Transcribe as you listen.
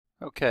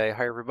Okay,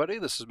 hi everybody,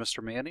 this is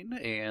Mr. Manning,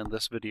 and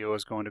this video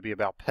is going to be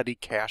about petty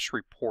cash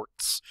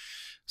reports.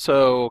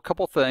 So a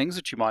couple things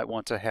that you might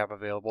want to have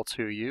available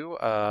to you.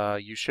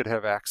 You should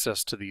have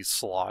access to these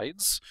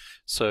slides,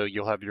 so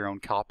you'll have your own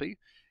copy.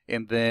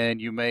 And then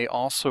you may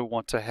also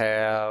want to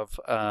have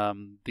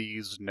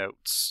these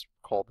notes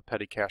called the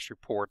petty cash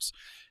reports.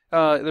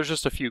 There's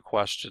just a few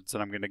questions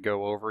that I'm going to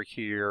go over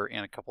here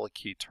and a couple of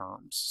key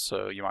terms,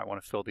 so you might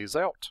want to fill these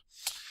out.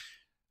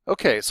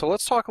 Okay, so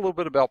let's talk a little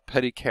bit about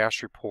petty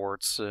cash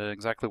reports,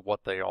 exactly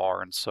what they are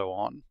and so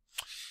on.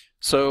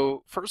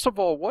 So first of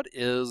all, what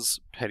is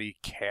petty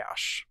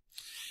cash?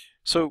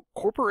 So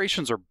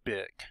corporations are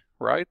big,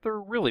 right? They're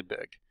really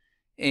big.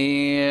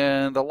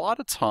 And a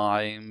lot of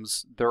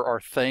times there are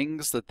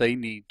things that they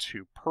need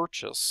to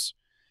purchase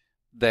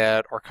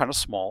that are kind of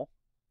small.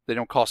 They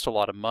don't cost a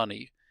lot of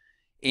money.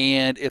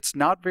 And it's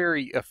not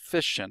very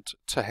efficient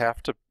to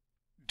have to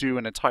do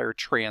an entire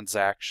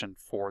transaction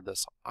for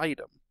this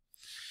item.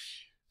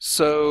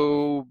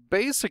 So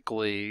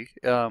basically,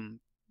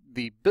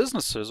 the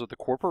businesses or the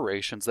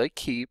corporations, they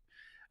keep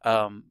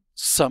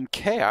some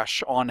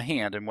cash on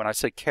hand. And when I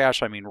say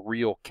cash, I mean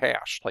real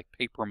cash, like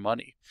paper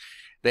money.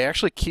 They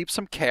actually keep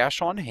some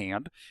cash on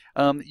hand.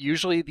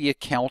 Usually the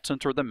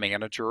accountant or the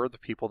manager are the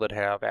people that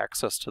have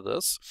access to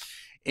this.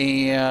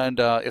 And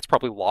it's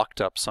probably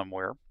locked up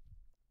somewhere.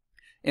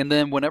 And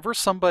then whenever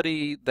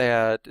somebody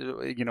that,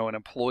 an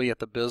employee at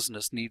the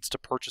business needs to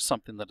purchase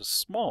something that is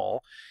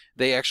small,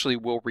 they actually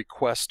will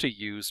request to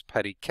use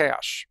petty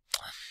cash.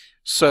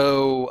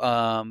 So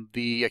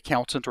the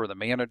accountant or the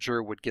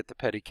manager would get the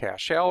petty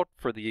cash out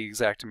for the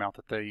exact amount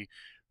that the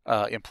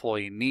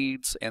employee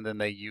needs, and then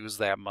they use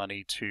that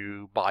money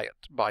to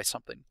buy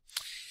something.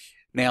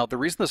 Now, the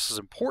reason this is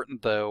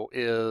important, though,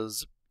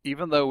 is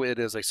even though it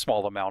is a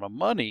small amount of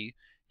money,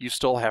 you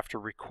still have to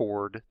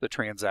record the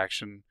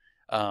transaction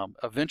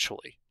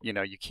eventually.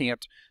 You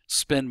can't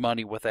spend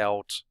money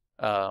without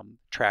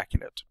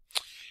tracking it.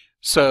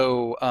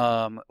 So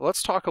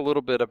let's talk a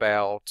little bit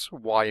about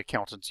why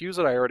accountants use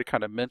it. I already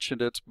kind of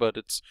mentioned it, but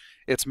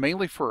it's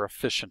mainly for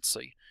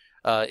efficiency.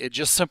 It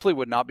just simply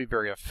would not be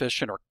very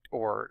efficient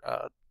or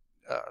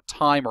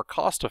time or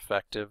cost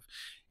effective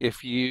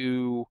if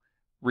you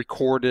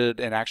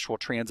recorded an actual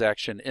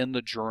transaction in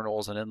the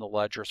journals and in the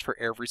ledgers for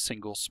every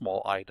single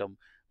small item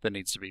that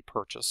needs to be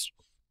purchased.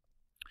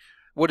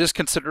 What is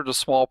considered a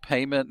small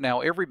payment?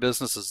 Now, every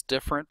business is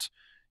different.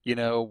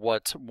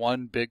 What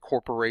one big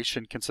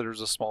corporation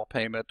considers a small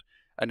payment,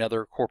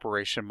 another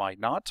corporation might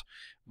not.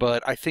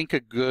 But I think a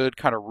good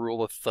kind of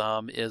rule of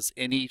thumb is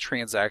any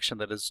transaction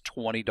that is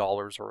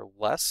 $20 or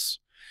less.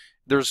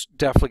 There's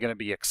definitely going to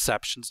be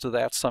exceptions to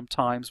that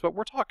sometimes, but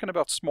we're talking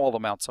about small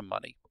amounts of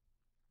money.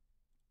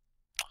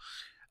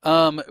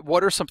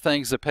 What are some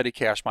things that petty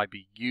cash might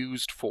be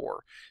used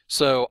for?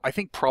 So I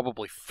think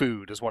probably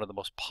food is one of the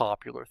most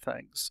popular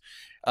things.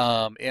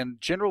 And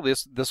generally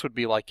this would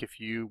be like if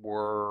you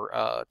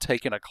were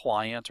taking a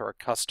client or a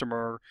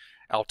customer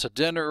out to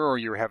dinner, or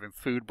you're having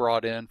food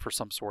brought in for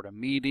some sort of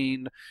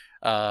meeting.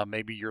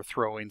 Maybe you're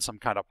throwing some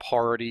kind of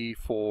party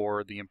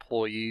for the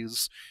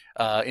employees,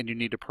 and you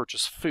need to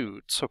purchase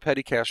food. So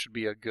petty cash would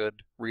be a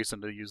good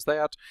reason to use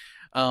that.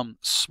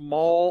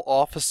 Small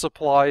office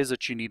supplies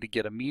that you need to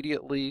get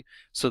immediately,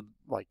 so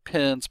like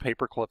pens,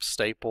 paper clips,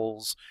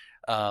 staples.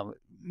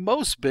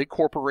 Most big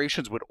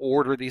corporations would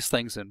order these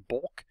things in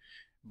bulk,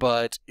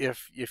 but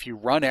if you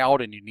run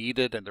out and you need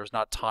it and there's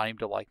not time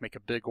to like make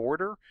a big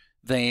order,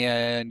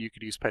 then you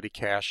could use petty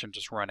cash and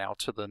just run out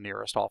to the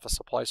nearest office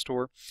supply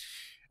store.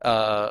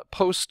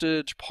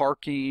 Postage,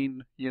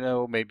 parking,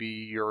 maybe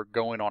you're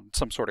going on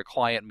some sort of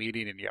client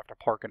meeting and you have to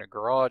park in a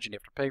garage and you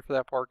have to pay for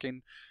that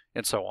parking,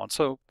 and so on.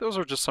 So those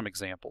are just some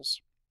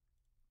examples.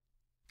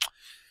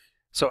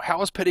 So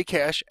how is petty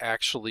cash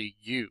actually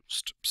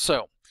used?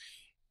 So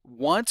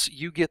once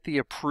you get the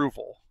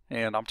approval,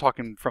 and I'm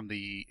talking from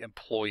the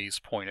employee's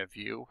point of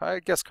view,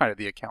 I guess kind of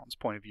the accountant's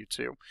point of view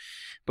too,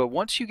 but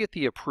once you get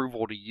the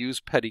approval to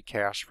use petty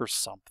cash for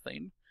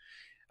something,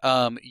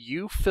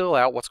 you fill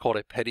out what's called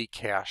a petty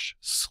cash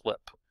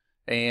slip.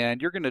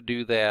 And you're going to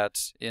do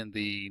that in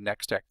the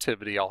next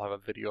activity. I'll have a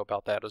video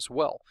about that as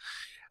well.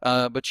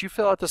 But you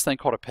fill out this thing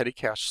called a petty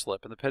cash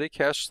slip, and the petty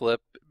cash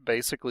slip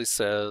basically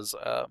says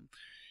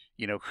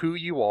who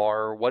you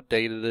are, what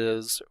date it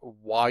is,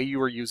 why you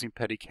are using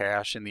petty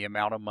cash, and the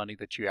amount of money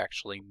that you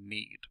actually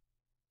need.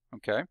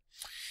 Okay?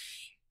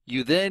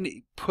 You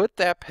then put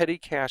that petty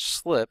cash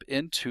slip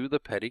into the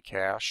petty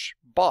cash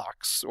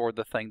box, or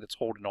the thing that's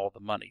holding all the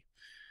money.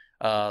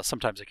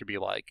 Sometimes it could be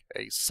like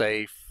a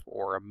safe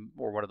or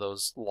one of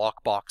those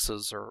lock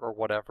boxes or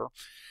whatever.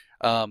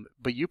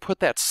 But you put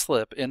that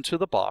slip into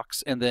the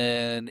box, and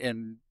then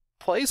in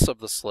place of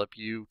the slip,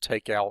 you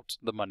take out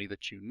the money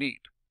that you need.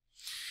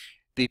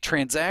 The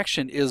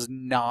transaction is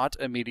not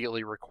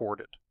immediately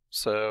recorded.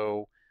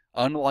 So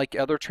unlike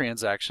other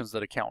transactions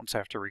that accountants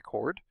have to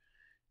record,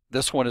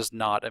 this one is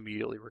not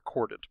immediately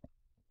recorded.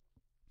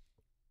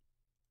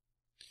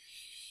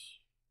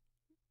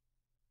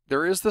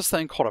 There is this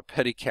thing called a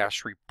petty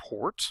cash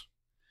report.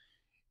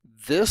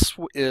 This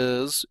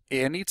is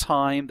any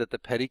time that the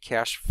petty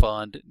cash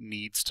fund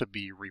needs to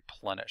be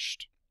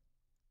replenished.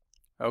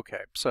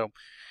 Okay, so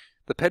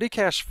the petty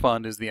cash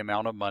fund is the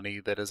amount of money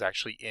that is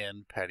actually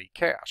in petty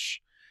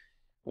cash.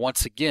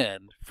 Once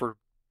again, for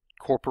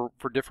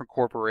different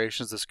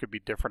corporations, this could be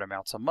different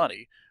amounts of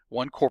money.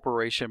 One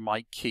corporation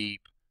might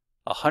keep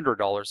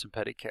 $100 in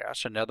petty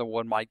cash. Another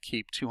one might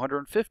keep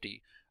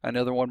 $250.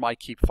 Another one might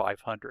keep $500.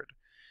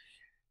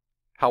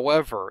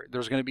 However,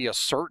 there's going to be a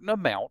certain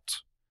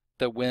amount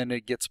that when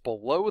it gets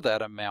below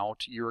that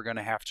amount, you're going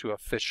to have to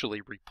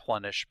officially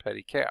replenish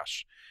petty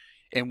cash.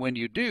 And when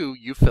you do,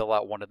 you fill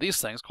out one of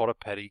these things called a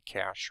petty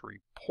cash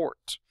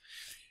report.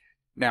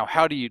 Now,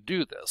 how do you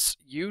do this?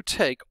 You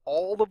take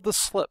all of the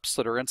slips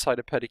that are inside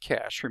of petty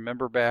cash.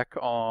 Remember back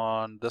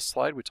on this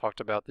slide, we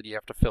talked about that you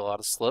have to fill out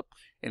a slip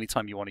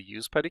anytime you want to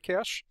use petty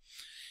cash.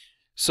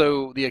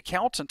 So the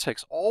accountant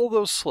takes all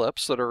those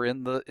slips that are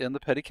in the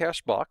petty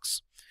cash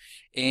box,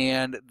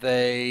 and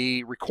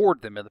they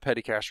record them in the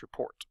petty cash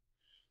report.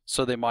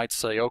 So they might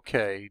say,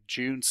 okay,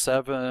 June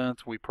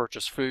 7th, we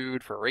purchased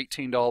food for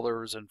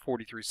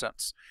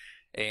 $18.43.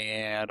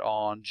 And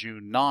on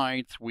June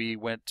 9th, we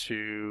went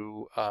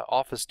to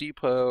Office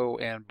Depot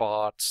and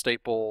bought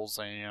staples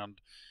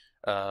and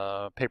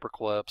paper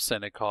clips,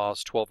 and it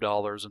cost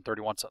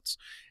 $12.31.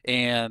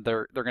 And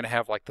they're going to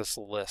have like this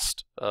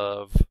list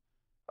of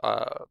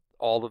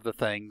all of the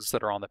things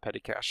that are on the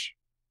petty cash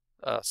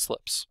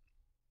slips.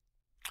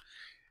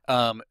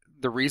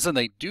 The reason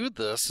they do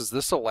this is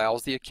this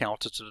allows the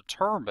accountant to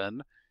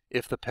determine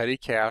if the petty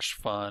cash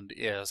fund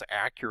is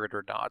accurate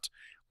or not,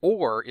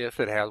 or if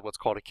it has what's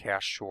called a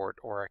cash short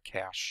or a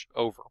cash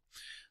over.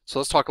 So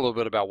let's talk a little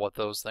bit about what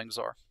those things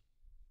are.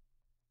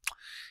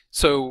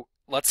 So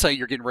let's say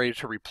you're getting ready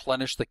to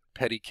replenish the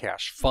petty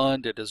cash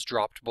fund. It has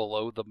dropped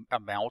below the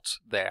amount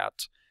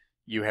that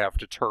you have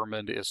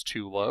determined is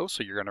too low,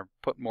 so you're going to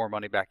put more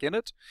money back in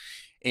it.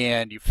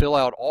 And you fill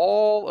out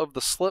all of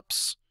the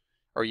slips,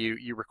 or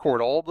you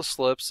record all the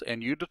slips,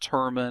 and you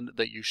determine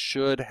that you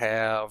should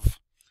have,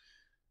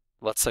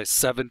 let's say,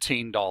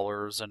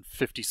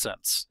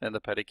 $17.50 in the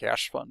petty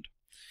cash fund.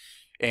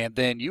 And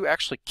then you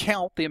actually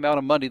count the amount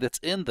of money that's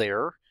in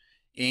there,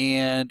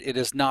 and it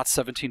is not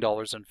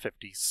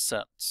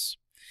 $17.50.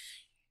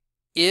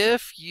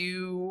 If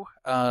you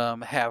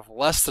have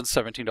less than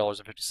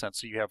 $17.50,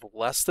 so you have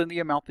less than the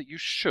amount that you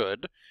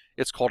should,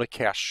 it's called a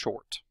cash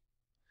short.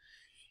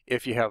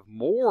 If you have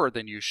more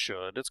than you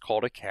should, it's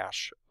called a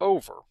cash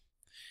over.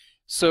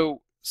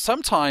 So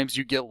sometimes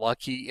you get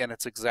lucky and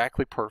it's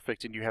exactly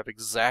perfect and you have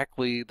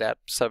exactly that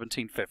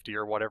 $17.50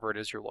 or whatever it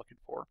is you're looking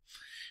for.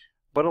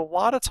 But a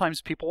lot of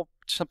times people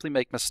simply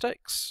make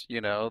mistakes.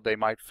 You know, they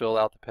might fill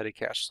out the petty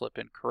cash slip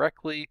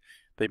incorrectly.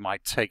 They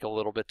might take a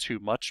little bit too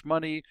much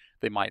money.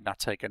 They might not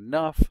take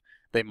enough.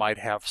 They might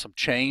have some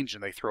change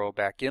and they throw it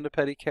back into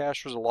petty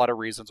cash. There's a lot of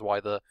reasons why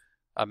the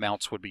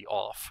amounts would be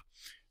off.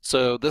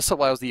 So this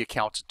allows the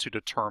accountant to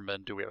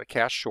determine, do we have a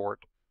cash short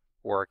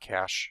or a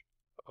cash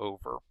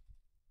over?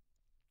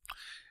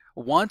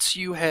 Once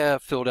you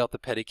have filled out the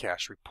petty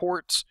cash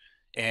reports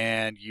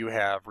and you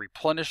have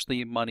replenished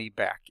the money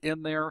back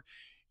in there,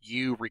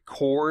 you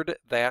record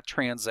that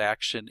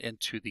transaction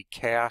into the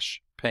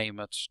cash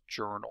payments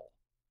journal.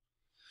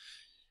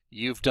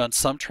 You've done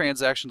some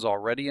transactions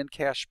already in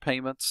cash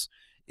payments.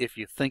 If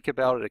you think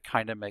about it, it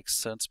kind of makes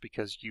sense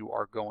because you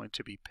are going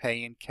to be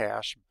paying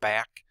cash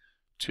back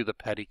to the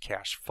petty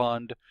cash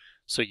fund,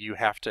 so you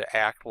have to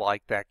act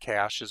like that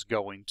cash is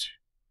going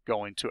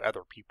to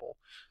other people.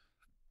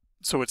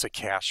 So it's a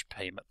cash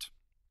payment.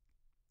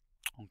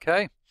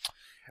 Okay.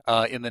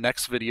 In the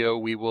next video,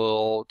 we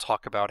will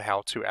talk about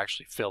how to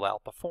actually fill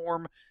out the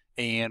form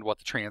and what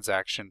the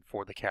transaction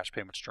for the cash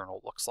payments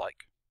journal looks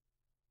like.